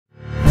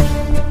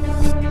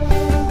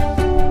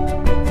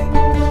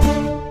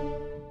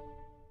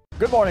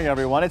Good morning,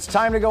 everyone. It's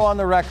time to go on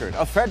the record.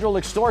 A federal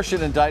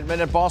extortion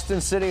indictment at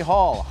Boston City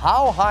Hall.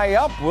 How high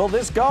up will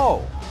this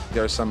go?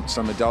 There are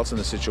some adults in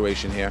the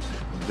situation here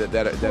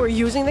who are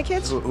using the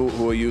kids?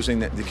 Who are using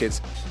the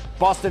kids.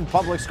 Boston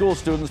public school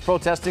students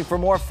protesting for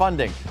more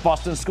funding.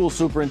 Boston School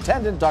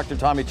Superintendent Dr.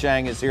 Tommy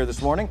Chang is here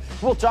this morning.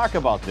 We'll talk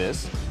about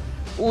this.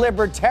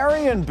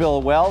 Libertarian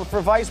Bill Weld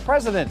for vice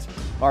president.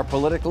 Our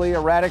politically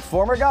erratic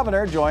former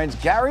governor joins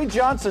Gary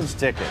Johnson's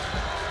ticket.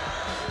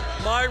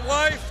 My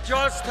wife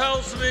just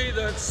tells me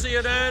that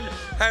CNN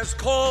has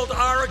called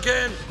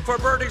Oregon for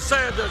Bernie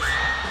Sanders.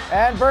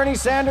 And Bernie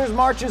Sanders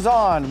marches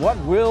on. What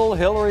will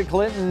Hillary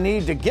Clinton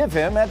need to give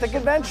him at the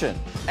convention?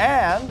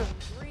 And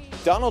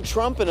Donald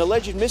Trump and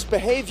alleged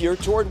misbehavior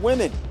toward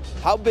women.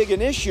 How big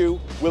an issue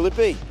will it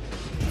be?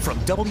 From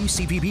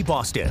WCVB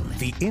Boston,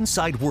 the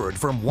inside word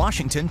from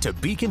Washington to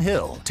Beacon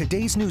Hill,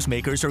 today's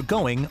newsmakers are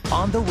going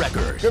on the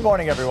record. Good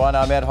morning, everyone.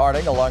 I'm Ed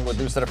Harding, along with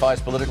News Center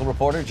 5's political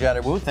reporter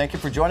Janet Wu. Thank you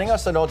for joining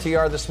us on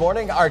OTR this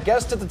morning. Our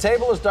guest at the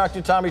table is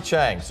Dr. Tommy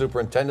Chang,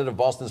 superintendent of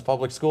Boston's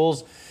public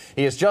schools.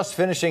 He is just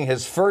finishing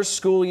his first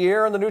school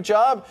year in the new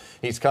job.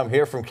 He's come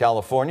here from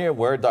California,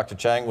 where Dr.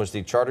 Chang was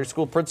the charter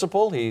school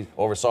principal. He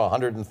oversaw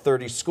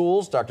 130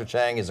 schools. Dr.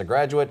 Chang is a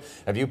graduate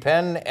of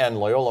UPenn and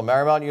Loyola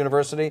Marymount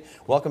University.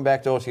 Welcome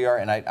back to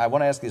OTR. And I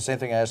want to ask you the same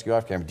thing I asked you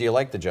off camera. Do you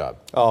like the job?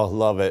 Oh,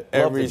 love it.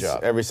 Love the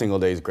job. Every single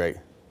day is great.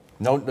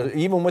 No,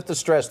 even with the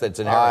stress that's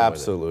inherent with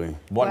it. Absolutely.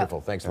 Wonderful.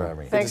 Thanks for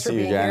having me. Thanks for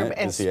being here.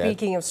 And speaking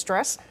speaking of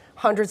stress,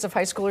 hundreds of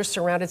high schoolers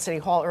surrounded City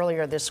Hall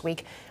earlier this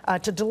week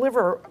to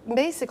deliver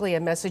basically a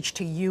message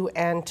to you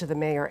and to the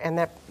mayor, and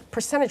that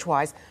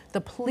percentage-wise,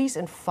 the police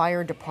and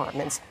fire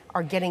departments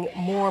are getting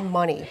more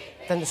money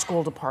than the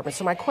school department.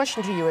 So my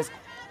question to you is,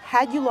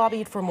 had you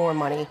lobbied for more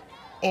money,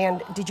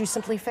 and did you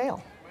simply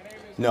fail?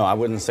 No, I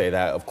wouldn't say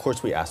that. Of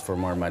course we asked for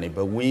more money,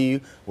 but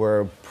we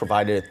were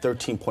provided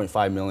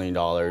 $13.5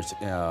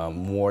 million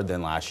more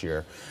than last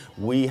year.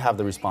 We have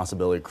the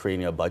responsibility of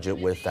creating a budget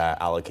with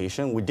that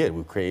allocation. We did.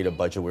 We created a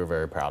budget we're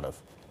very proud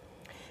of.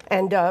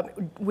 And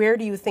where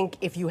do you think,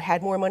 if you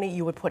had more money,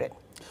 you would put it?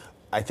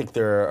 I think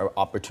there are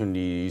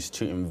opportunities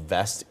to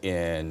invest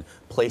in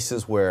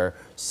places where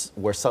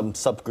some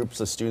subgroups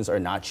of students are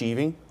not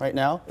achieving right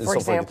now. For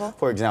example?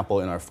 For example,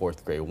 in our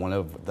fourth grade, one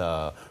of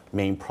the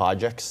main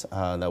projects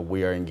that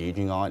we are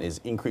engaging on is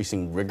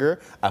increasing rigor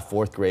at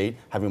fourth grade,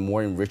 having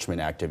more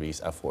enrichment activities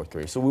at fourth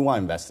grade. So we want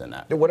to invest in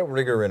that. What are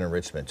rigor and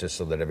enrichment, just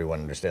so that everyone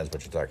understands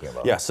what you're talking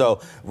about? Yeah,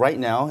 so right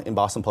now in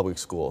Boston Public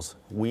Schools,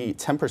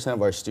 10%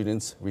 of our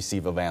students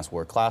receive advanced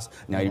work class,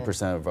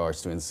 90% of our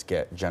students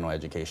get general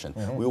education.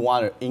 We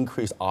want to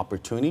increase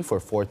opportunity for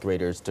fourth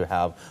graders to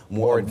have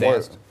more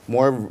advanced,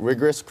 more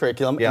rigorous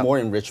curriculum, and more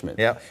enrichment.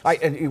 Yeah,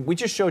 and we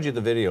just showed you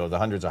the video of the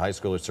hundreds of high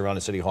schoolers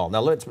surrounding City Hall.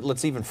 Now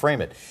let's even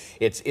frame it.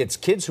 It's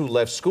kids who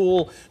left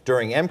school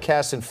during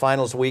MCAS and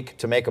finals week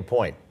to make a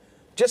point.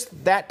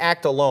 Just that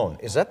act alone,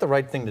 is that the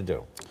right thing to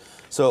do?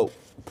 So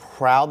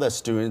proud that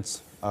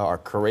students are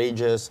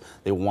courageous.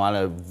 They want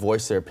to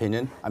voice their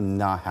opinion. I'm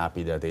not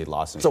happy that they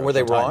lost. So were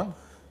they wrong?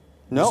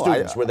 No, the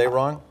students, were they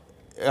wrong?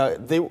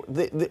 They,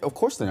 of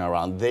course they're not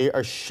wrong. They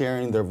are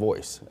sharing their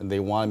voice, and they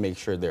want to make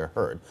sure they're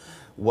heard.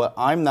 What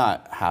I'm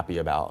not happy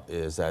about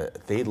is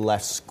that they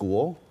left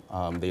school,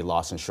 they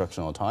lost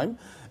instructional time,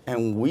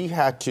 and we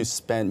had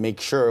to make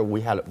sure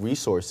we had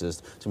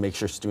resources to make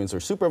sure students were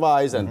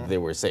supervised and they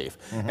were safe.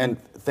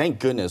 And thank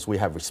goodness we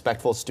have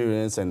respectful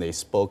students and they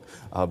spoke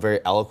very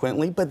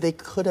eloquently, but they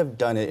could have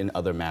done it in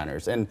other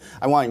manners. And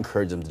I want to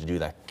encourage them to do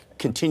that.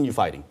 Continue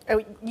fighting.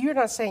 You're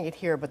not saying it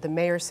here, but the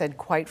mayor said,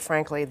 quite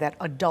frankly, that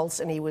adults,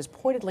 and he was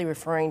pointedly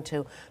referring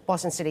to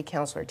Boston City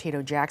Councilor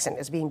Tito Jackson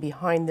as being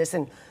behind this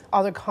and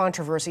other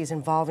controversies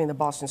involving the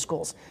Boston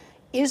schools.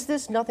 Is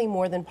this nothing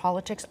more than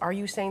politics? Are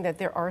you saying that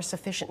there are a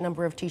sufficient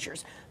number of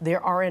teachers,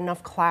 there are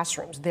enough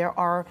classrooms, there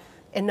are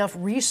enough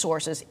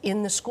resources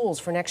in the schools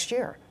for next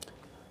year?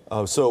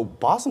 So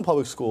Boston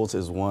Public Schools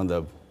is one of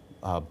the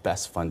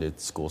best funded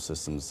school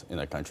systems in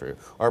the country.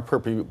 Our per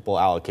pupil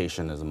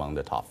allocation is among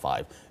the top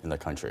 5 in the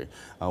country.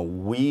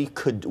 We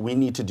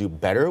need to do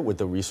better with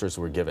the resources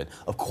we're given.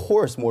 Of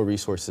course, more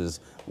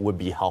resources would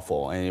be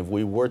helpful, and if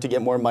we were to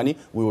get more money,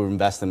 we would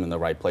invest them in the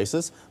right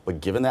places.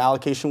 But given the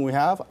allocation we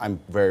have, I'm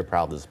very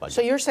proud of this budget.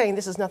 So you're saying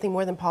this is nothing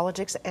more than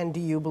politics, and do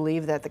you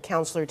believe that the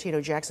Councilor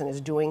Tito Jackson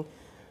is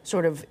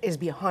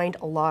behind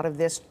a lot of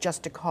this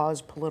just to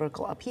cause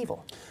political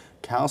upheaval?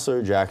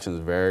 Councilor Jackson is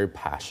very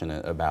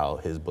passionate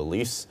about his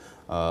beliefs,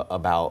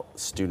 about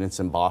students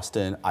in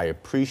Boston. I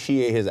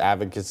appreciate his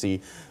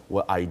advocacy.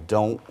 What I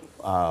don't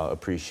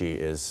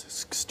appreciate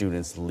is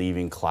students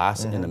leaving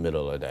class in the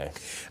middle of the day.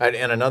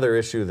 And another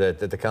issue that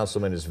the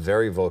councilman is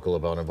very vocal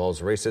about involves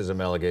racism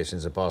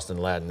allegations at Boston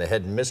Latin. The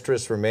head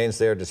mistress remains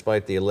there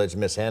despite the alleged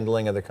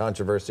mishandling of the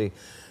controversy.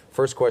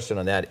 First question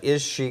on that,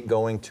 is she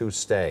going to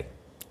stay?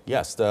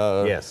 Yes,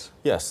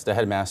 yes, the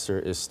headmaster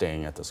is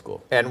staying at the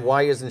school. And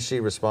why isn't she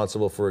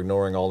responsible for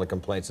ignoring all the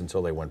complaints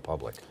until they went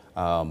public?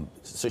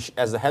 So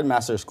as the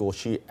headmaster of school,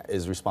 she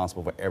is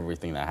responsible for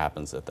everything that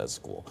happens at that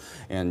school.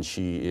 And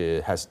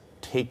she has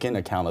taken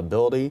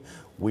accountability.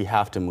 We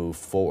have to move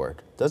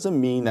forward. Doesn't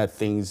mean that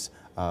things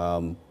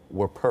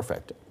were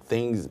perfect.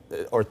 Things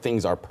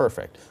are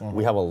perfect. Mm-hmm.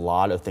 We have a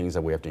lot of things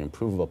that we have to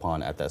improve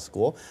upon at that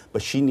school,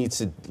 but she needs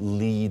to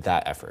lead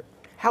that effort.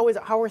 How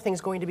are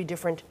things going to be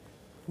different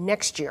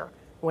next year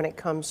when it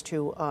comes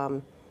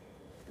to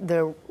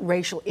the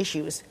racial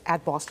issues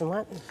at Boston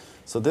Latin?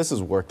 So this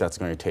is work that's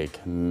going to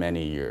take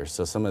many years.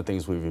 So some of the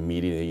things we've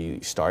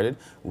immediately started,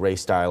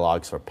 race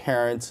dialogues for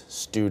parents,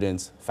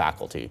 students,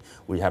 faculty.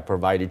 We have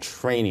provided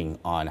training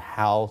on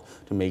how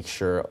to make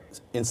sure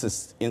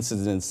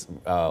incidents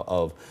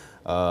of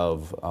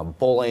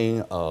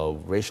bullying,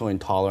 of racial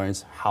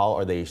intolerance, how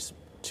are they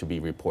to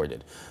be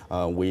reported.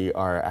 We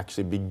are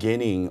actually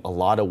beginning a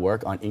lot of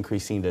work on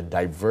increasing the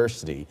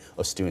diversity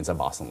of students at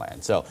Boston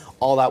Latin. So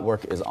all that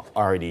work is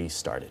already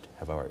started,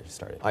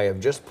 I have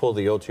just pulled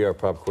the OTR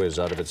pop quiz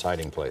out of its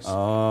hiding place.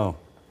 Oh.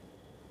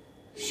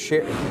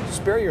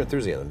 Spare your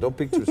enthusiasm. Don't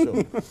peek too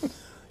soon.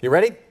 You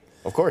ready?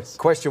 Of course.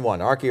 Question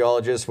 1.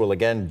 Archaeologists will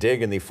again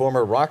dig in the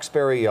former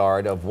Roxbury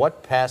yard of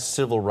what past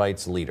civil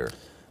rights leader?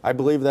 I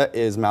believe that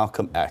is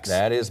Malcolm X.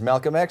 That is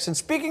Malcolm X. And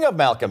speaking of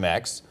Malcolm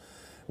X,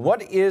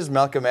 what is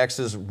Malcolm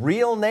X's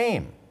real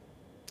name?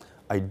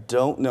 I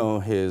don't know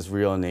his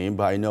real name,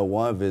 but I know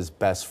one of his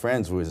best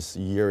friends was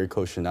Yuri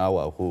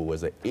Koshinawa, who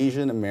was an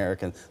Asian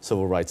American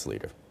civil rights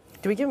leader.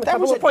 Do we give him a That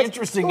couple was of an points?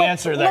 interesting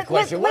answer to that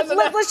question, wasn't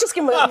it? Let's just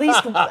give him at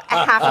least a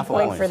half a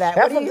point for that.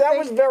 That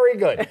was very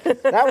good.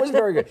 That was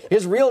very good.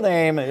 His real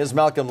name is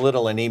Malcolm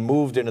Little, and he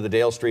moved into the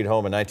Dale Street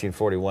home in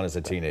 1941 as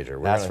a teenager.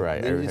 That's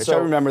right. I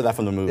remember that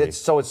from the movie.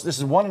 This is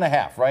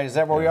 1.5, right? Is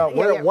that where we are?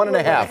 We're at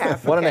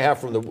 1.5. 1.5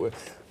 from the...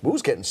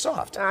 Boo's getting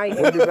soft. I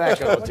know. We'll be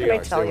back on What can I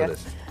OTR. tell Stay you? with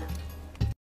us.